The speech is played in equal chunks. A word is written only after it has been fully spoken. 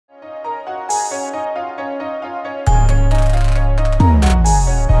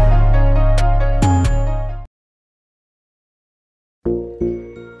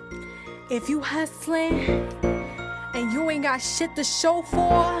If you hustling and you ain't got shit to show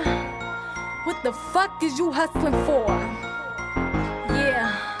for, what the fuck is you hustling for?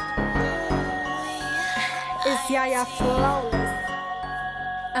 Yeah, it's Yaya Flawless.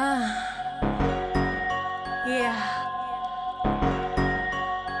 Yeah.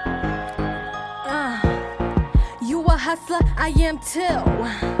 You a hustler, I am too.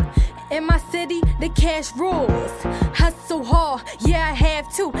 In my city, the cash rules. Hustle hard, yeah, I have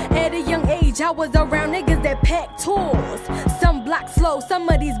to. At a young age, I was around niggas that pack tools. Some blocks slow, some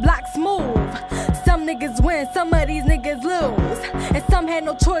of these blocks move. Some niggas win, some of these niggas lose. And some had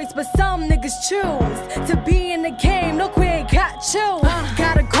no choice, but some niggas choose to be in the game, no quit, got you.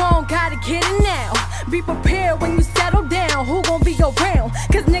 Gotta go on, gotta get it now. Be prepared when you settle down, who gon' be around?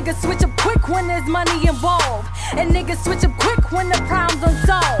 Cause niggas switch up quick when there's money involved. And niggas switch up quick when the problem's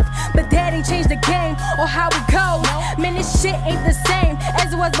unsolved. But that ain't changed the game or how it goes. Man, this shit ain't the same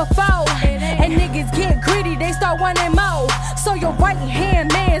as it was before. And niggas get greedy, they start wanting more. So your right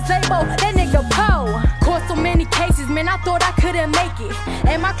hand man's label, that nigga Poe. Caught so many cases, man, I thought I couldn't make it.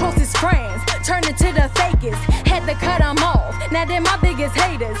 And my closest friends turned into the fakest. Had to cut them off, now they're my biggest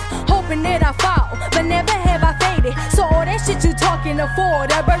haters. Hoping that I fall, but never have I faded. So all that shit you talking for,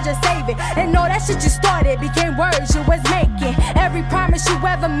 that bird just save it. And all that shit you started became words you was making. Every promise you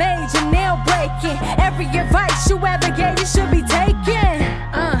ever made, you're nail breaking. Every advice you ever gave, you should be taking.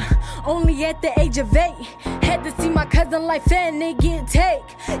 Only at the age of 8, had to see my cousin life and they get take.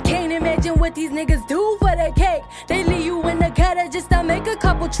 Can't imagine what these niggas do for the cake. They leave you in the gutter just to make a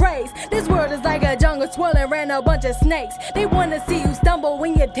couple trays. This world is like a jungle swirling around a bunch of snakes. They wanna see you stumble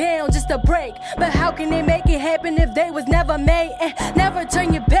when you're down just to break. But how can they make it happen if they was never made? And never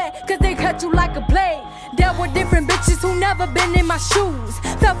turn your back, cause they cut you like a blade. Dealt with different bitches who never been in my shoes.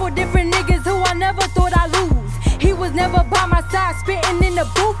 Fell for different niggas who I never thought I'd lose. He was never by my side spitting in the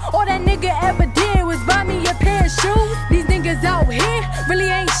booth. All that nigga ever did was buy me a pair of shoes. These niggas out here really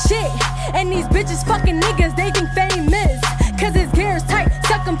ain't shit. And these bitches fucking niggas, they think famous. Cause his gear's tight,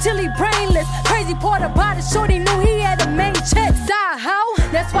 suck him till he brainless. Crazy part about it, shorty knew he had a main check. Side hoe,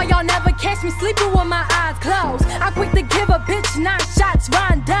 that's why y'all never catch me sleeping with my eyes closed. I'm quick to give a bitch 9 shots,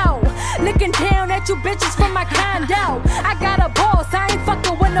 rondo. Looking down at you bitches from my condo. I got a boss, I ain't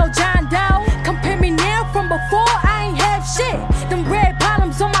fucking with no John Doe. Compare me now from before, I ain't have shit. Them red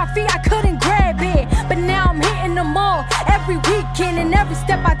bottoms on my feet, I couldn't grab it. But now I'm hitting them all every weekend. And every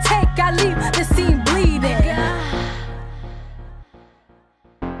step I take, I leave the scene bleeding.